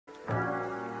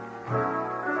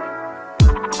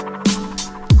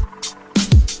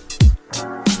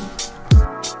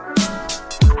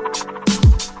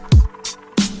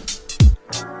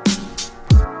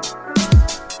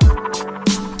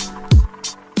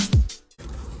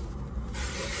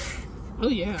Oh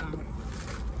yeah.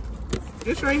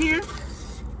 This right here.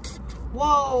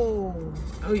 Whoa.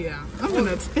 Oh yeah. I'm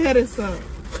gonna tear this up.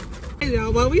 Hey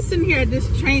y'all, while we sitting here at this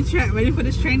train track waiting for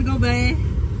this train to go by,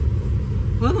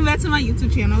 welcome back to my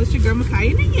YouTube channel. It's your girl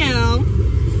Makaya Danielle.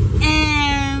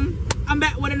 And I'm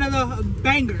back with another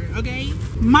banger, okay?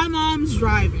 My mom's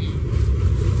driving.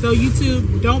 So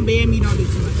YouTube, don't ban me, don't do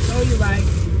too much. Oh, you're right.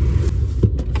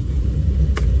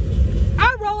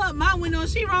 I roll up my window,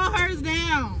 she roll hers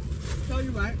down. So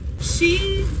you're right.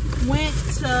 She went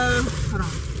to,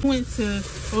 what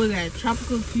was that,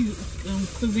 tropical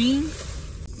cuisine?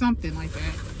 Something like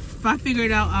that. If I figure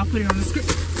it out, I'll put it on the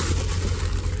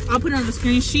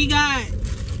screen. She got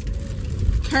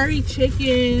curry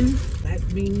chicken, Black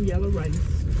bean, yellow rice.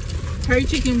 curry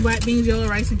chicken, black beans, yellow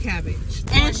rice, and cabbage.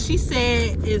 And she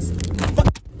said he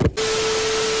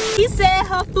said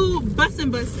her food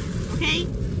bussin', okay?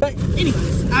 But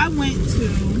anyways, I went to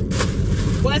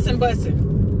Bussin'.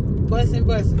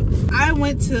 I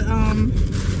went to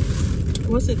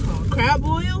what's it called? Crab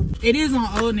boil. It is on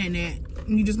Old Net.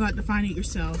 You just have to find it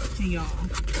yourself. And y'all,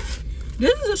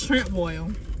 this is a shrimp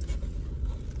boil.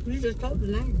 You just told the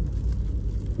name.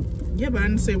 Yeah, but I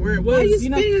didn't say where it was. Why you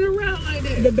spinning it around like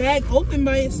that? The bag opened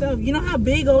by itself. You know how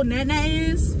big Old Net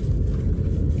is?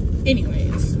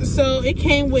 Anyways, so it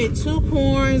came with 2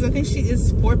 corns. I think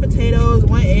it's 4 potatoes,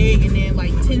 1 egg, and then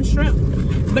like 10 shrimp.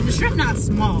 But the shrimp not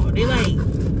small. They like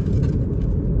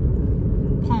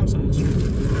palm size shrimp.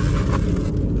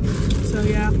 So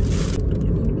yeah.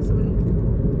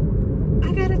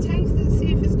 I gotta taste it,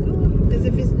 see if it's good. Because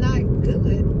if it's not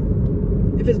good,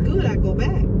 if it's good, I go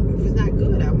back. If it's not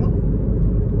good, I won't.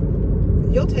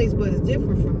 Your taste bud is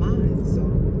different from mine, so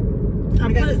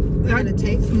I gotta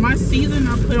taste it. My season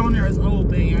I put on there is Old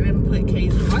Bay. I didn't put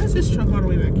Cajun. Why is this truck all the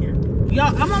way back here?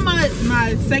 Y'all, I'm on my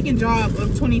second job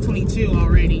of 2022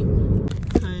 already.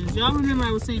 Cause y'all remember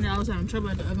I was saying that I was having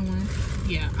trouble at the other one.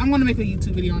 Yeah, I'm gonna make a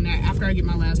YouTube video on that after I get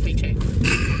my last paycheck.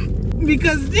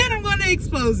 Because then I'm gonna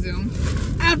expose them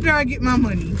after I get my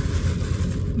money.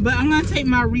 But I'm gonna take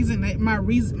my red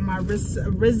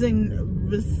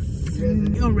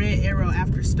arrow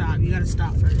after stop. You gotta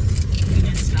stop first. You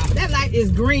didn't stop. That light is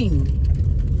green.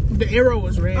 The arrow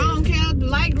was red. I don't care. The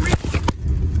light green.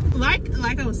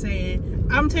 Like I was saying,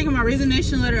 I'm taking my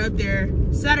resignation letter up there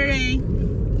Saturday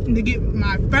to get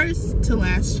my first to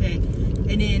last check.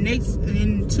 And then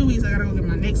in 2 weeks, I gotta go get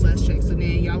my next last check. So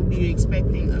then y'all will be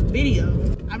expecting a video.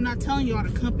 I'm not telling y'all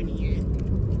the company yet.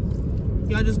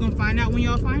 Y'all just gonna find out when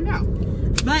y'all find out.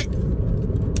 But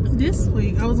this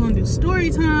week, I was gonna do story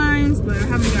times, but I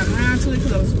haven't got around to it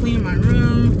because I was cleaning my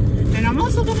room. And I'm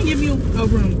also gonna give you a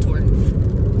room tour.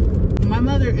 My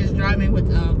mother is driving with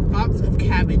a box of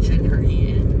cabbage in her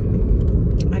hand.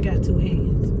 I got 2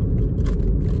 hands.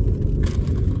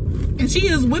 And she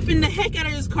is whipping the heck out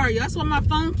of this car. That's why my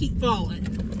phone keep falling.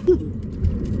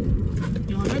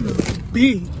 Y'all, that girl's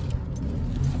big.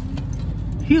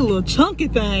 He a little chunky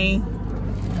thing.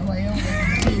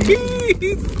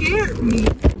 He scared me.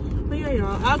 But yeah,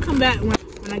 y'all, I'll come back when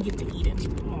I get to eat it.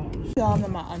 Y'all know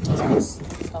my auntie's house.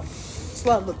 So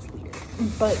that looks weird.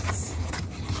 But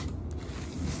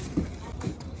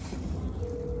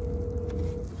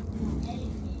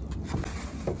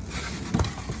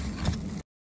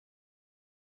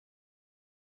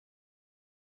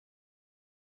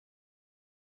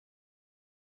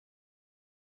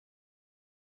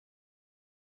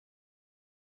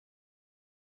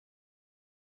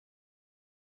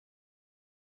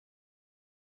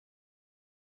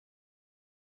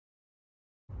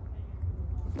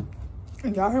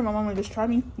y'all heard my mama just try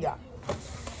me? Yeah.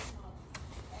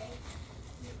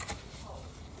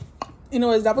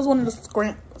 Anyways, that was one of the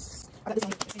scrambles. I got this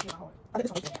one. I got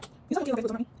this one. You saw me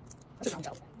like money? I took my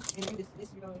child.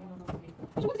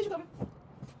 What did you cover?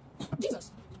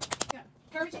 Jesus. Yeah.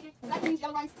 Curry chicken, black beans,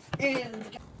 yellow rice, and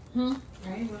I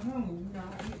ain't went home. No, I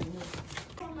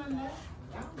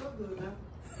look good now.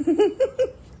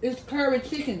 It's curry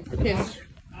chicken. Yeah.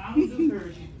 I don't do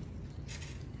curry chicken.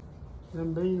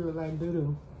 Them beans look like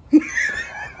doo-doo.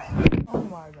 oh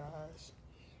my gosh.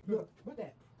 Look, what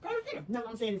that? Curry chicken. No,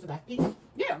 I'm saying it's about piece.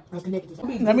 Yeah. That's connected to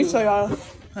something. Let me show y'all.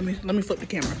 Let me flip the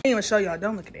camera. I didn't even show y'all.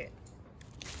 Don't look at that.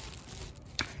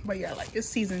 But yeah, like it's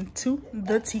season 2,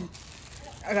 the tea.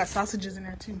 I got sausages in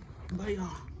there too. But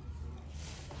y'all.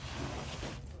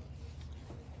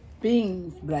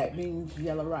 Beans, black beans,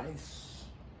 yellow rice.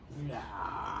 Yeah.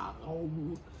 Oh.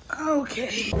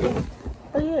 Okay.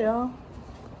 But yeah, y'all.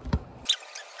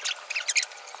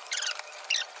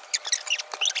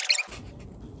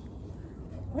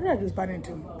 What did I just bite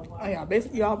into? Oh yeah,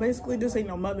 basically this ain't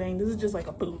no mukbang. This is just like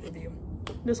a food review.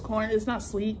 This corn, it's not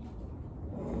sweet.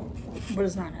 but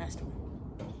it's not nasty.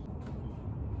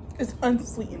 It's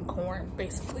unsweetened corn,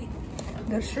 basically.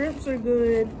 The shrimps are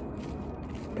good.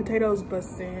 Potatoes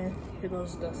busting. Here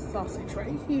goes the sausage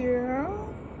right here.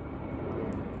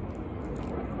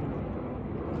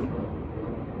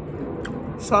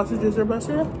 Sausages are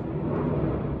busted.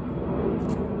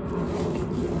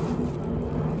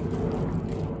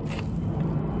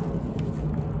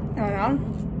 And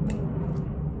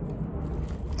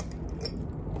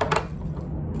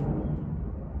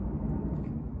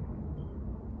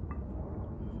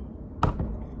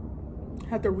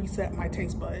have to reset my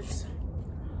taste buds.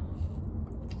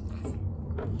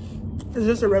 It's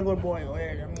just a regular boiled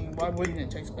egg. I mean, why wouldn't it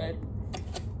taste good?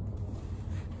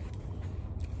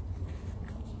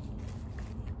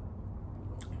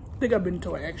 I think I've been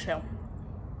to an eggshell.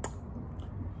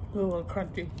 A little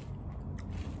crunchy.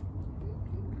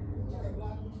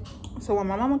 So when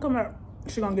my mama come out,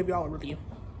 she gonna give y'all a review.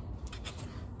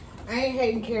 I ain't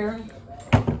hating, Karen.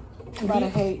 About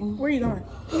hating. Where you going?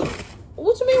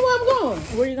 What you mean where I'm going?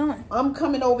 Where you going? I'm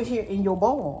coming over here in your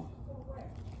bowl.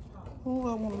 Oh,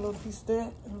 I want a little piece of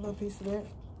that and a little piece of that.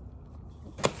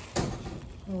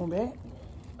 You want that?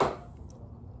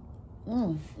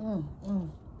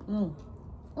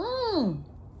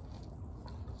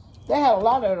 They had a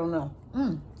lot of it on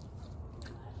there.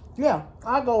 Yeah,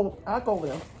 I'll go over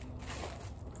there.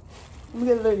 Let me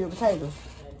get a little of your potatoes.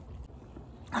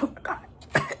 Oh my God.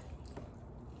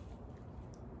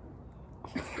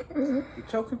 You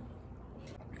choking?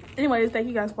 Anyways, thank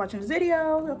you guys for watching this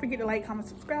video. Don't forget to like, comment,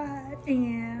 subscribe,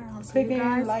 and I'll see you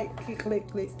guys. Like, click.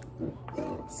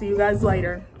 See you guys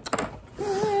later.